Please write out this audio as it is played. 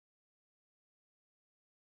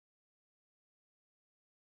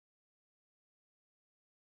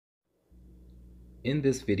In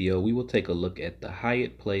this video, we will take a look at the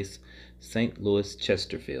Hyatt Place, St. Louis,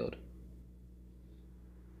 Chesterfield.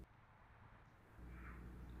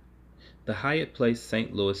 The Hyatt Place,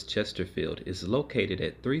 St. Louis, Chesterfield is located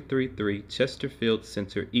at 333 Chesterfield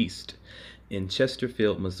Center East in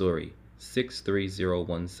Chesterfield, Missouri,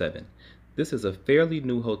 63017. This is a fairly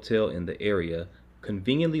new hotel in the area,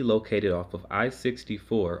 conveniently located off of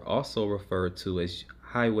I-64, also referred to as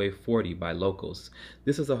Highway 40 by locals.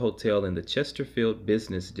 This is a hotel in the Chesterfield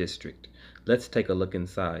Business District. Let's take a look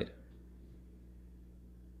inside.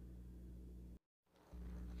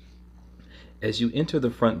 As you enter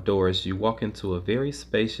the front doors, you walk into a very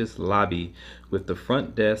spacious lobby with the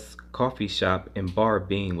front desk, coffee shop, and bar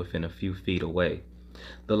being within a few feet away.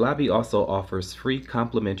 The lobby also offers free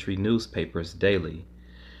complimentary newspapers daily.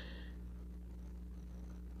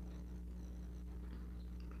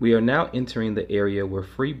 We are now entering the area where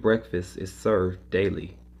free breakfast is served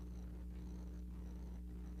daily.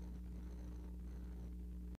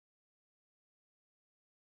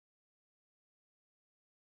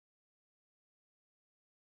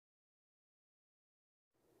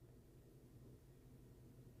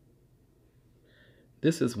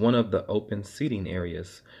 This is one of the open seating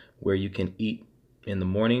areas where you can eat in the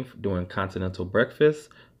morning during continental breakfast,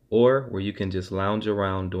 or where you can just lounge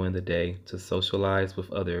around during the day to socialize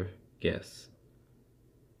with other guests.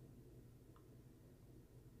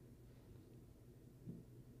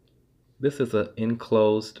 This is an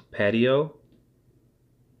enclosed patio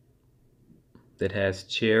that has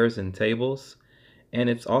chairs and tables, and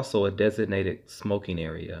it's also a designated smoking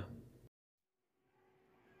area.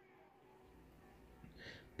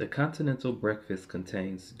 The continental breakfast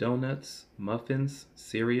contains donuts, muffins,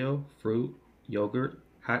 cereal, fruit, yogurt,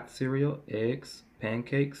 hot cereal, eggs,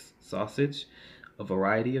 pancakes, sausage, a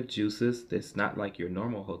variety of juices that's not like your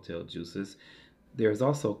normal hotel juices. There's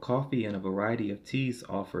also coffee and a variety of teas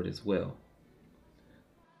offered as well.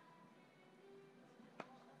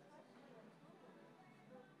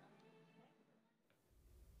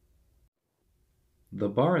 The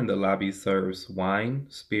bar in the lobby serves wine,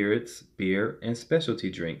 spirits, beer, and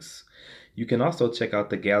specialty drinks. You can also check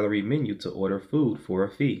out the gallery menu to order food for a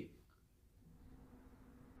fee.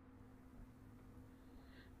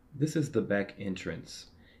 This is the back entrance.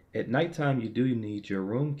 At nighttime, you do need your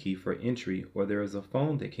room key for entry, or there is a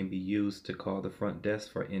phone that can be used to call the front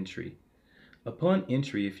desk for entry. Upon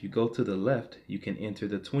entry, if you go to the left, you can enter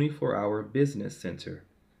the 24-hour business center.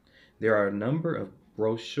 There are a number of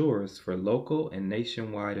brochures for local and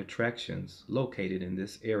nationwide attractions located in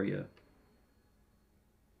this area.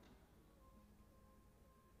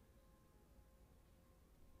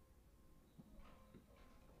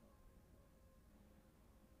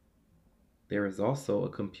 There is also a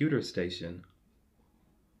computer station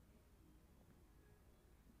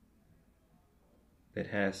that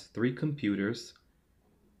has 3 computers,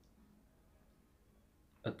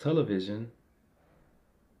 a television,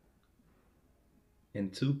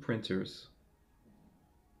 and 2 printers.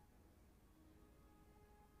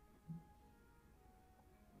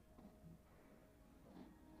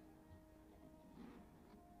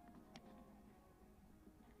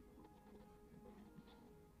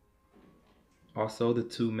 Also, the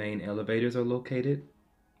 2 main elevators are located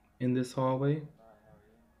in this hallway.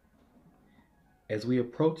 As we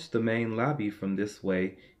approach the main lobby from this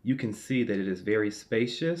way, you can see that it is very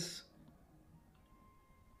spacious,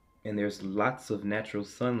 and there's lots of natural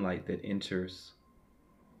sunlight that enters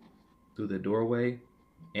through the doorway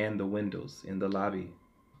and the windows in the lobby.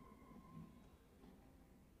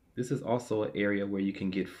 This is also an area where you can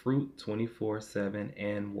get fruit 24/7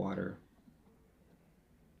 and water.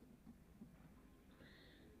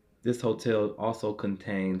 This hotel also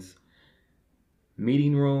contains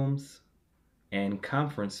meeting rooms and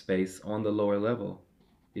conference space on the lower level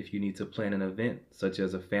if you need to plan an event such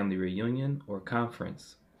as a family reunion or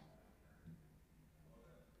conference.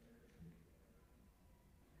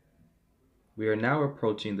 We are now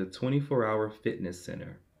approaching the 24-hour fitness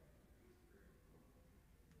center,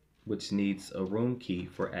 which needs a room key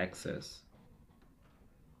for access.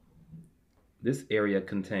 This area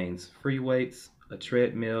contains free weights, a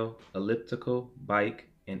treadmill, elliptical, bike,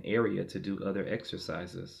 and area to do other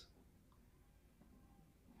exercises.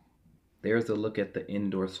 There's a look at the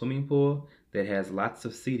indoor swimming pool that has lots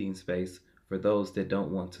of seating space for those that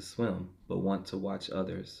don't want to swim but want to watch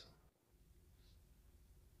others.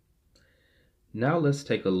 Now let's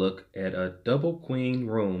take a look at a double queen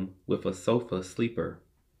room with a sofa sleeper.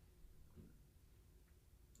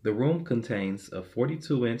 The room contains a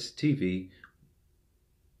 42-inch TV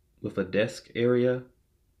with a desk area,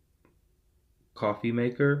 coffee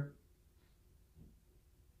maker,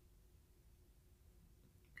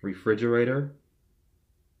 refrigerator,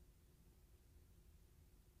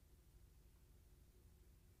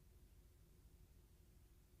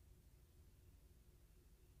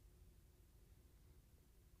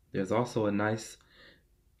 there's also a nice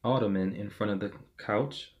ottoman in front of the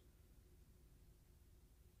couch,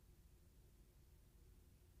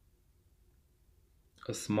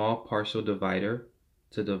 a small partial divider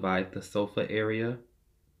to divide the sofa area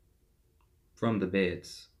from the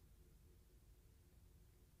beds.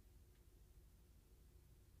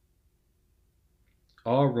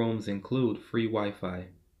 All rooms include free Wi-Fi.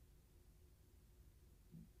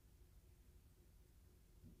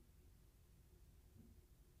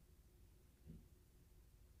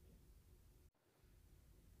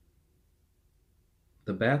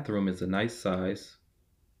 The bathroom is a nice size.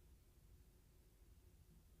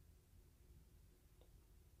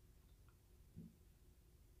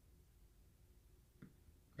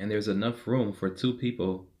 And there's enough room for 2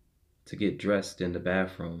 people to get dressed in the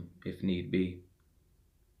bathroom if need be.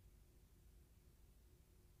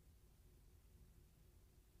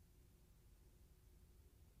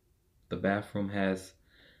 The bathroom has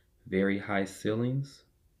very high ceilings,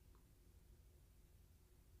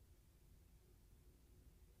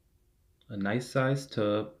 a nice sized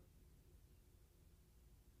tub,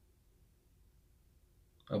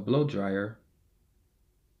 a blow dryer,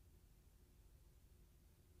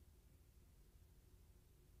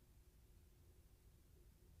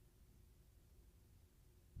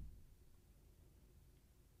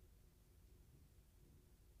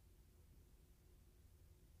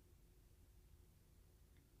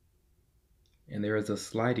 and there is a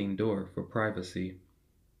sliding door for privacy.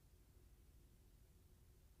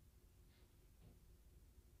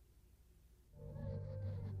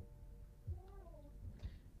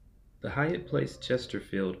 The Hyatt Place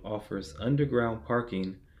Chesterfield offers underground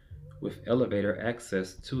parking with elevator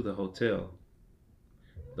access to the hotel.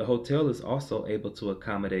 The hotel is also able to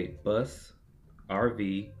accommodate bus,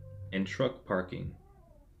 RV, and truck parking.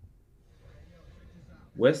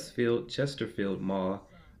 Westfield Chesterfield Mall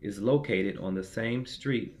is located on the same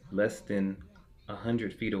street less than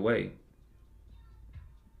 100 feet away.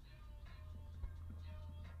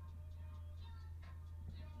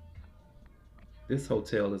 This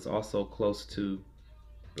hotel is also close to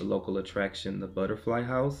the local attraction, the Butterfly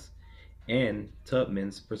House, and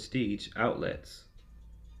Tubman's Prestige Outlets.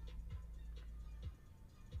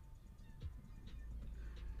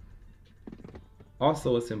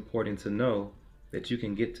 Also, it's important to know that you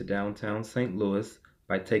can get to downtown St. Louis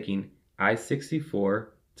by taking I-64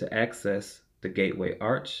 to access the Gateway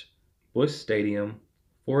Arch, Busch Stadium,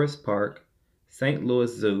 Forest Park, St.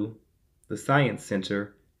 Louis Zoo, the Science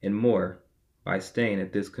Center, and more by staying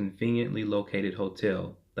at this conveniently located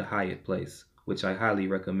hotel, the Hyatt Place, which I highly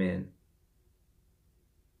recommend.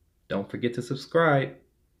 Don't forget to subscribe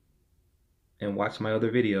and watch my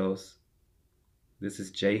other videos. This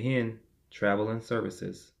is J-Hen Travel and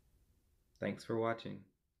Services. Thanks for watching.